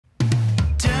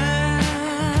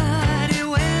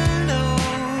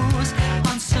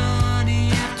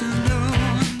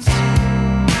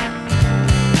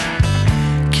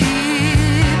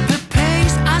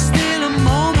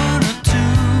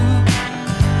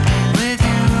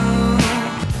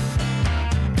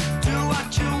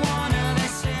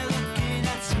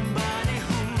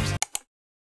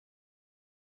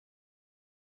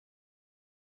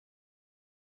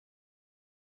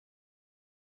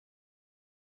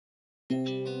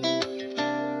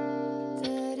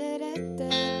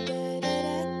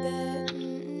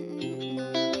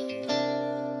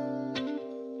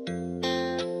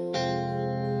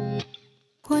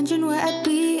Wondering where I'd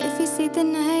be if you stayed the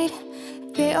night.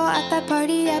 They all at that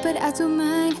party, yeah, but I don't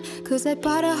mind, 'cause I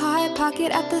bought a hot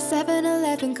pocket at the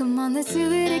 7-Eleven. Come on, let's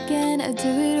do it again, I'll do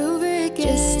it over again.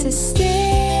 Just to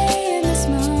stay in this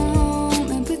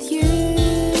moment with you,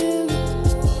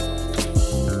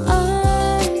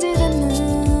 under the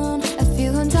moon. I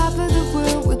feel on top of the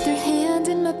world with your hand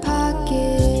in my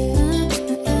pocket.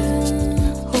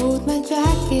 Hold my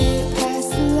jacket, pass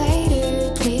the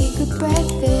lighter, take a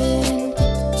breath in.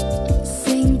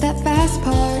 Sing that fast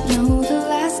part, know the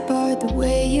last part, the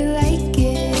way you like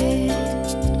it.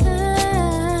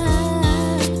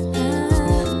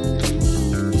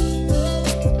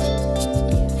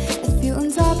 I feel on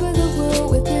top of the world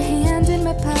with your hand in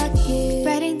my pocket.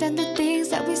 Writing down the things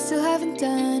that we still haven't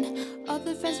done. All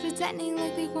the friends pretending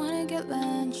like they wanna get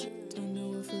lunch. Don't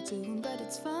know if we'll do 'em, but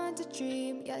it's fun to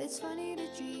dream. Yeah, it's funny to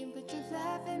dream, but you're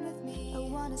laughing with me. I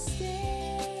wanna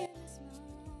stay in this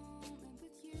moment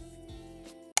with you.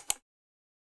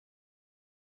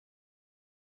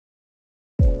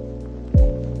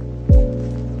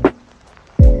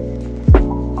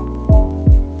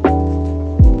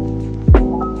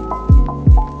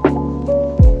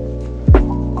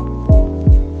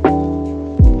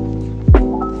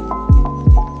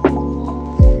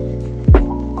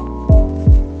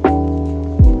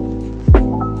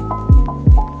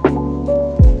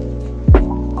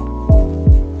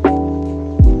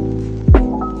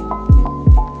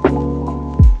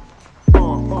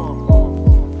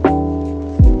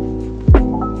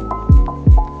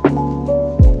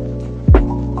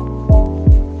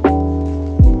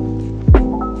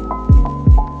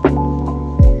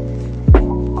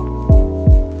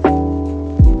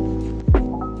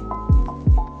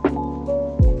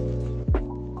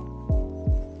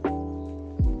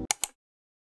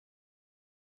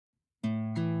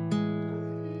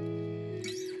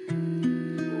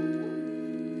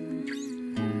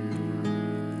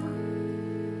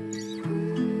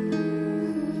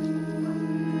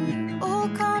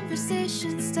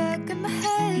 Conversation stuck in my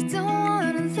head. Don't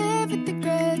wanna live with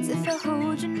regrets. If I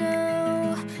hold you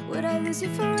now, would I lose you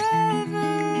forever?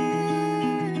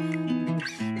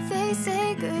 They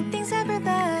say good things never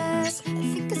last. I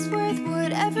think it's worth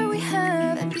whatever we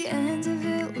have. At the end of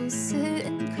it, we'll sit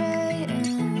and cry and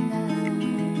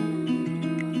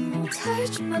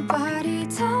touch my body.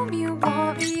 Tell me you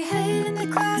want me. Head in the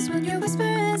class when you're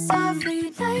whispering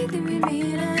softly. Nothing we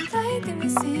mean and nothing we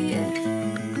see is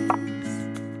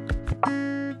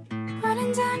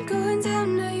running down, going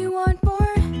down, now you want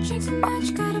more. Drink too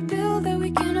much, got a bill that we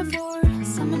can't afford.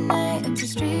 Summer night, empty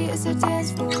street is our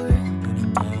dance floor.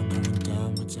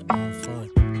 What's it all for?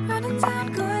 Running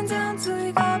down, going down till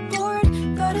we got bored.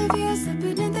 Thought of you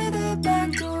slipping in through the back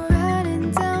door.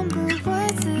 Running down, but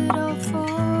what's it all for?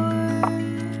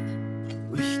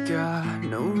 We got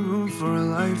no room for a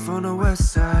life on the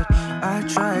west side. I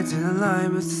tried to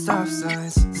align with the stop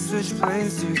signs. Switch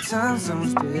planes 2 times,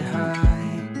 almost behind.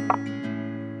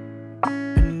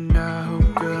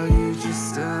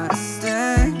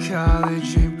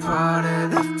 College ain't part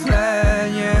of the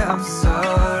plan, yeah, I'm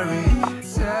sorry.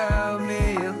 Tell me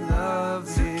you love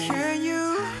me. So can you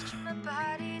touch my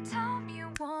body, tell me you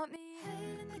want me.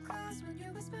 Head in the class when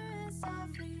you're whispering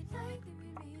softly. Nothing we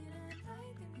mean and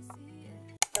nothing we see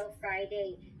it. Friday,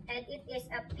 and it is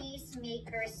a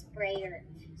peacemaker's prayer.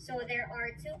 So there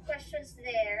are 2 questions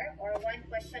there, or 1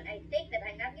 question I think that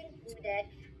I have included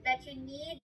that you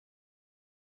need.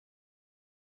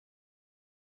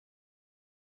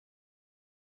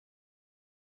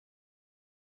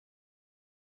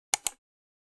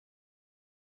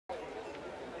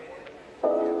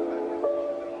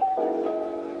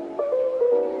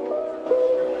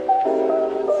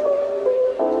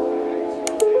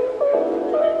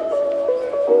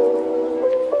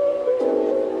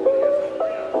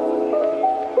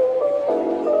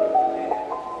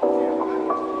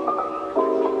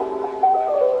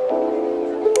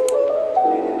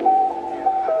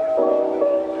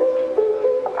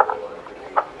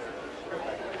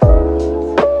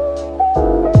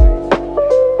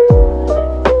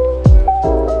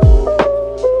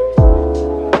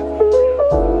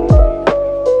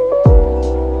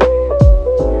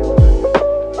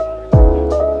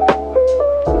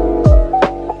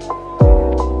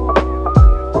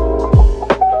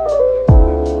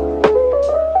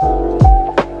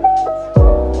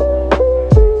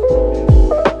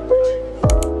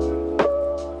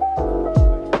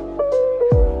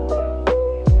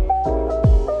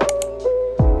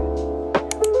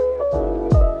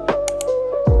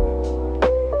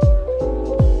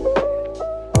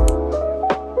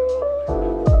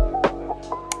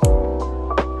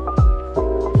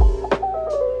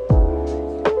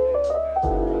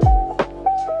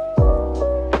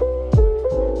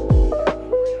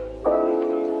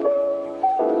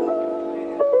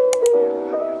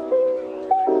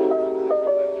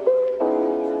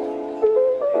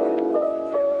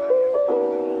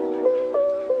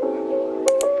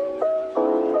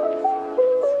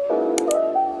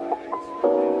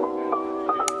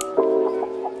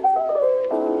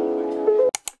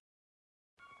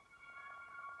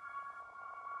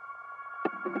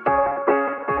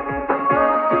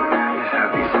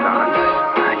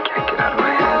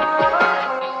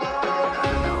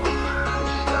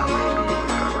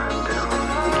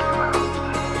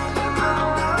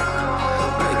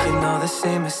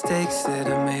 same mistakes that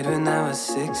I made when I was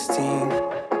 16.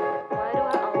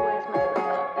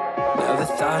 Never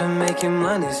thought of making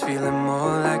money's feeling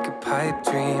more like a pipe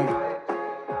dream.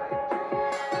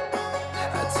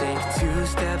 I take 2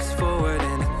 steps forward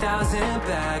and 1,000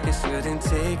 back. I shouldn't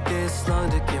take this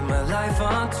long to get my life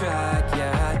on track.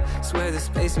 Yeah, I swear this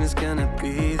basement's gonna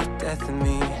be the death of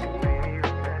me.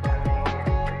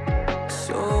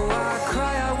 So I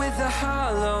cry out with a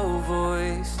hollow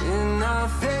voice, and I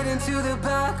fade into the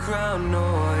background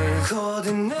noise. Cold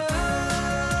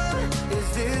enough, is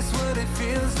this what it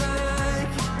feels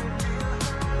like?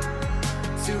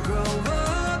 To grow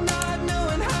up not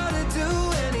knowing how to do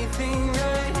anything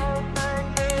right.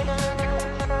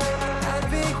 Had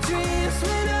big dreams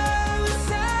when I was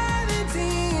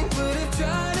 17, but I've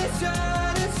tried and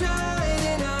tried and tried,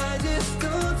 and I just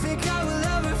don't think I will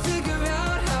ever figure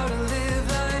out how to live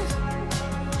life.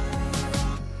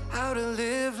 How to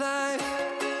live life.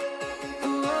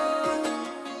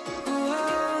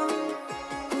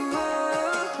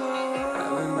 I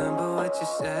remember what you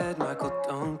said, Mykyl,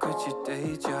 don't quit your day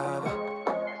job.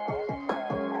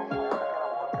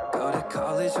 Go to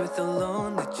college with a loan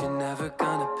that you're never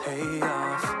gonna pay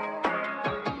off.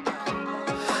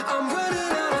 I'm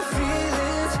running out of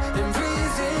feelings and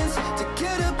reasons to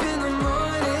get up in the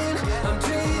morning. I'm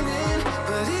dreaming,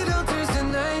 but it all turns to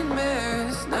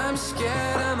nightmares, and I'm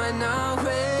scared I might not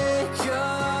wake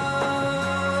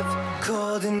up.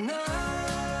 Cold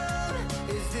enough,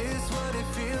 is this what it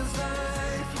feels like?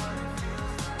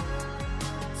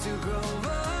 To grow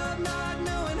up not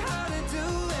knowing how to do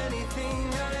anything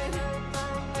right.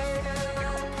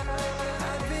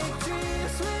 Had big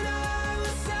dreams when I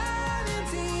was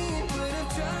 17, but I've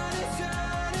tried and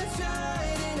tried and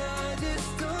tried, and I just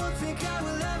don't think I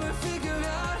will ever figure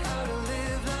out how to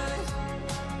live life.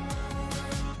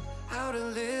 How to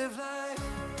live life.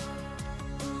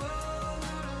 Ooh,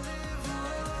 how to live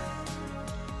life.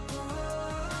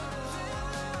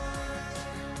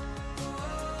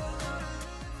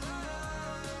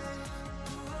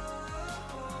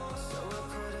 So I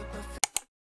put up my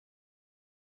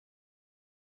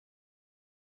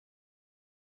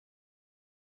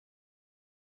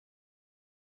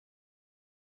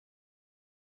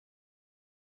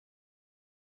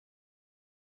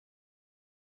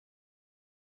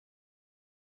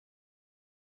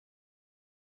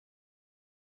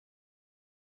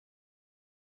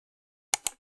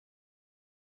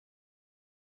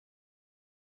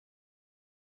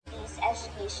is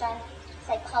education,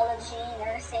 psychology,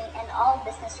 nursing, and all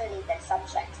business-related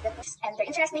subjects. And their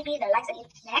interest may be their likes and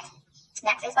next.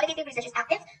 Next is qualitative research is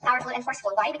active, powerful, and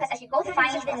forceful. Why? Because as you go through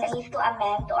find the need to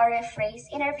amend or rephrase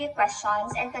interview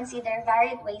questions and consider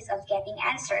varied ways of getting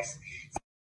answers.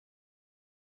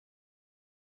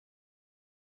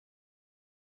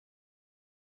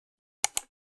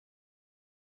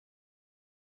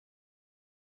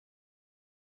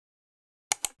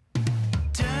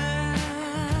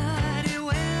 dirty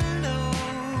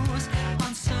windows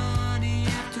on sunny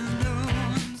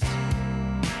afternoons.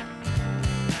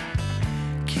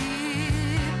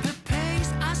 Keep the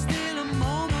pace, I steal a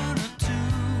moment or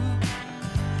two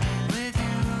with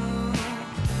you.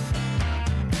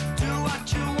 Do what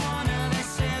you wanna, they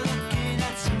say, looking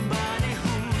at somebody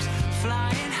who's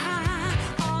flying high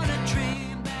on a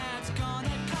dream that's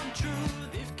gonna come true.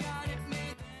 They've got it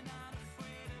made, they're not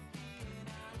afraid of being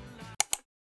out loud.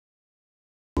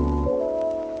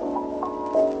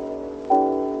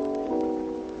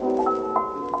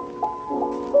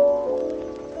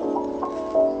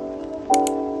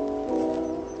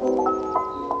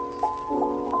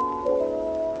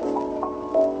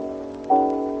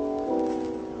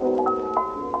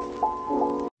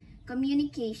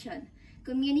 Communication.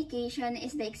 Communication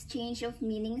is the exchange of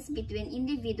meanings between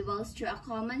individuals through a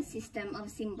common system of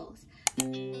symbols.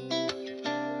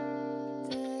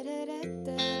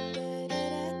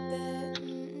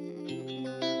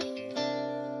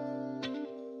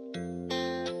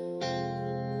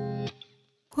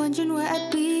 Wondering where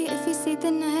I'd be if we stayed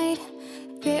the night.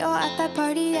 They all at that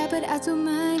party, yeah, but I don't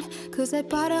mind, 'cause I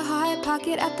bought a hot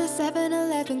pocket at the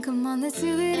 7-Eleven. Come on, let's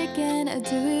do it again, I'll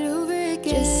do it over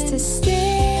again. Just to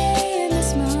stay in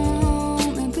this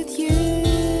moment with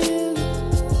you,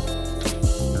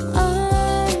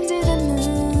 under the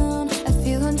moon. I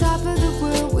feel on top of the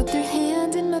world with your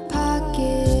hand in my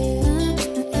pocket.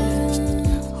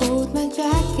 Hold my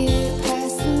jacket,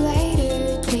 pass the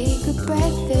lighter, take a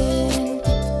breath in.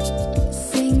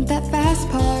 Sing that fast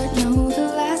part, know the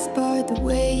last part, the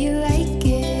way you like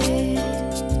it.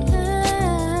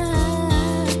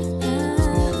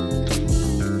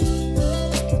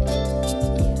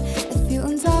 I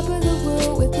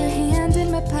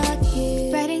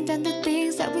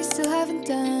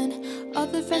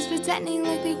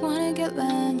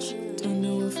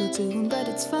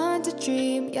it's fun to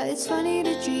dream. Yeah, it's funny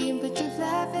to dream, but you're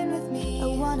laughing with me. I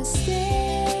wanna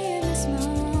stay in this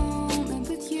moment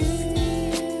with you.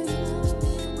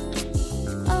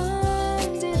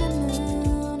 Under the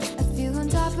moon, I feel on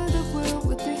top of the world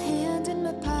with your hand in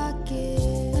my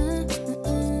pocket.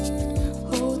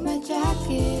 Hold my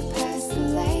jacket, pass the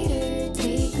lighter,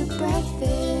 take a breath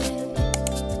in.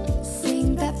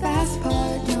 Sing that fast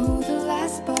part, know the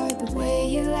last part, the way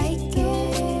you like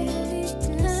it.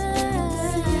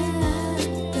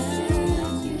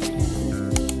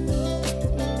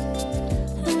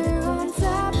 We're on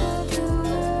top of the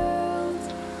world.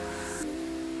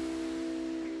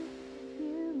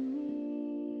 You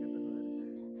mean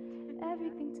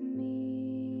everything to me.